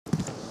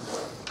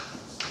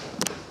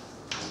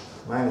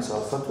minus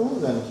alpha 2,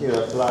 then here I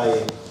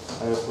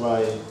apply,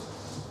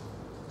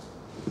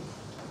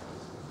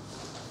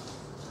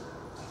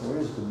 where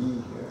is the B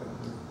here?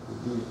 The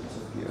B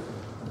disappeared.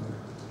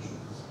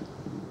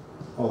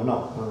 Oh, no.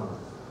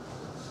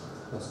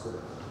 That's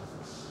correct.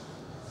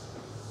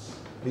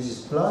 This is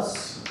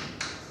plus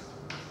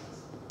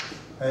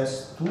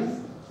S2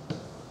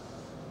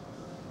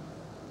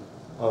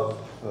 of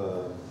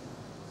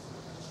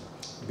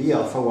B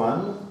alpha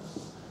 1,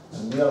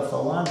 and B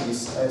alpha 1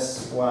 is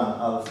S1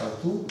 alpha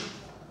 2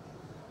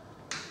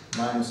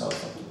 minus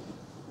alpha 2.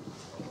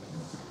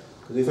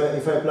 Because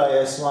if I apply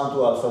S1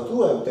 to alpha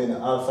 2, I obtain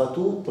alpha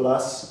 2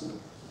 plus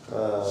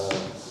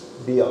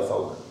B alpha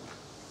 1.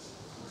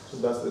 So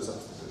that's the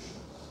substitution.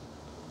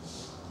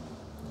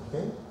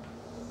 Okay?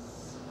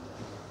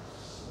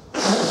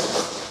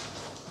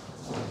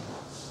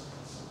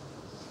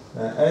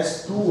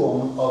 S2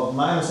 of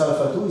minus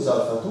alpha 2 is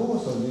alpha 2,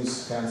 so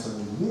this cancels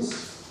with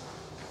this.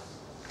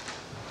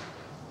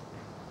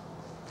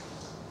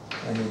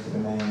 And it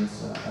remains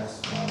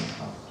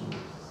S1 up to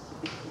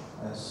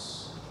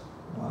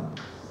S1,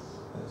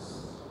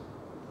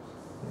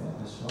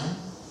 S1,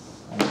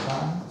 and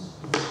times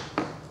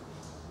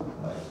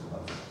right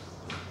above.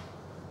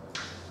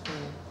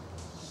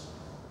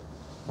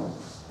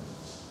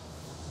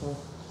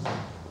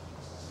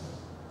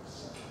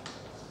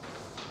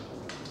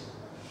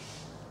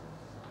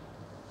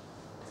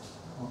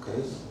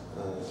 Okay,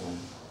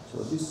 so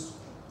this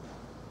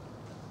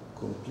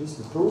completes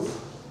the proof.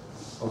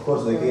 Of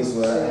course, the case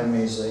where M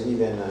is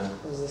even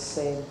is the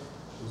same.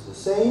 Is the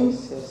same.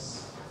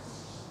 Yes.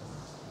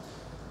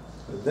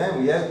 But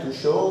then we have to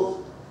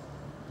show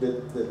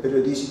the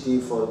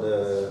periodicity for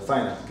the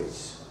finite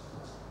case.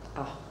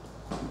 Ah.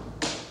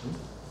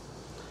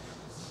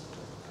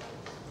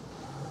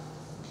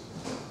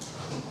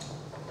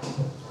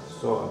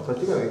 So, in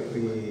particular,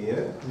 we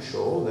have to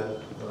show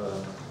that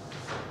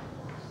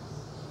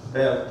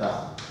delta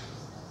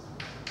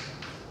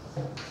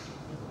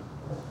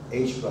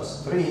H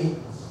plus 3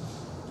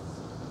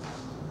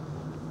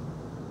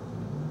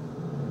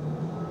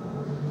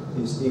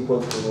 is equal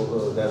to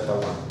delta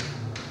 1.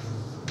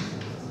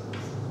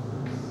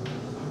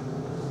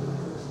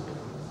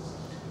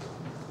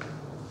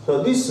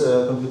 So this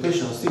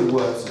computation still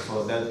works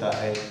for delta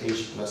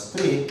H plus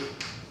 3.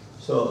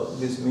 So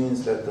this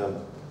means that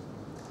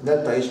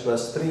delta H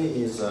plus 3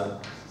 is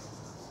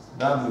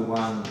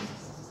W1H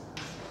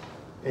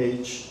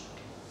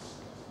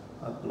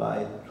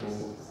applied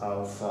to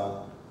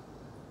alpha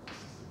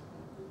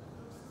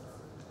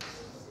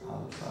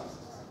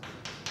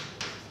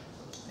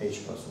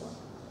H plus 1.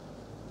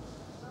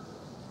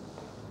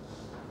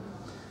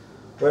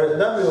 Where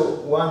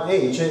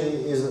W1H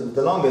is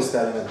the longest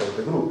element of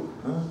the group.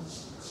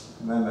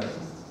 Remember,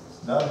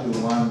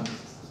 W1H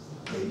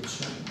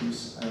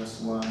is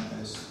S1,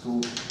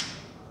 S2,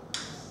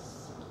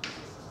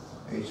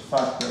 H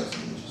factors,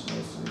 which is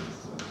also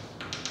equal to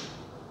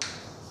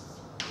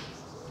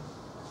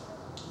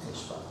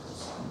H factors.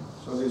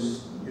 So this is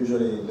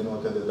usually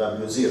denoted as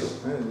W0.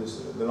 This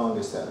is the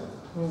longest element.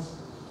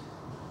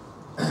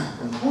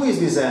 And who is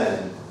this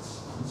element?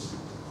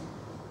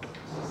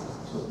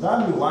 So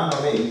W1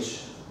 of H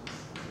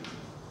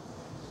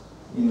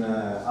in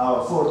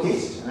our 4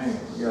 cases, right?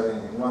 We are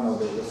in one of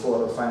the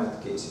 4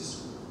 finite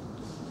cases.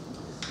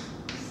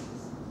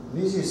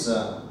 This is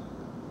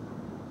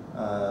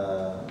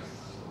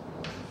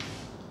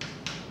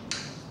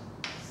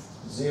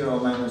 0,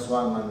 minus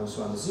 1, minus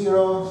 1,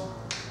 0.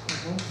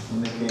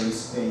 In the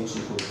case H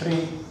equal 3,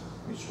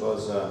 which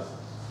was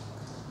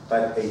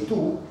type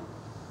A2.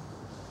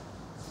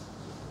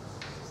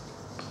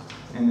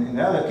 And in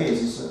the other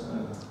cases,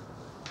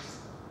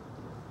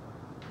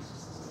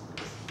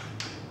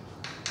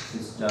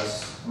 it's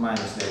just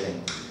minus the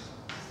identity.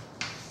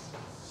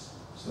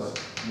 So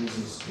this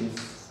is if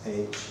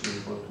H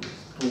equal to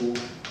 2,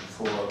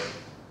 4,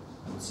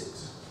 and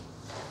 6.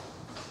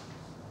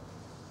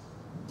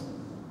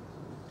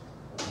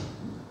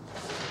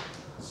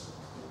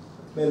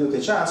 May look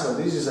a chance, but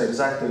this is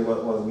exactly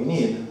what we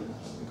need,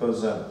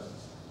 because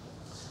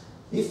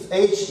if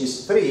H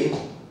is 3,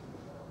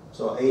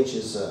 so H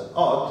is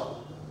odd,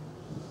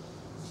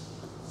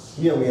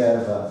 here we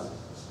have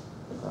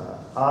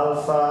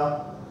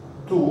alpha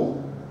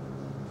 2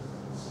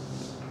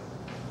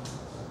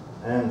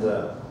 and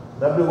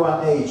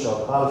W1H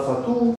of alpha 2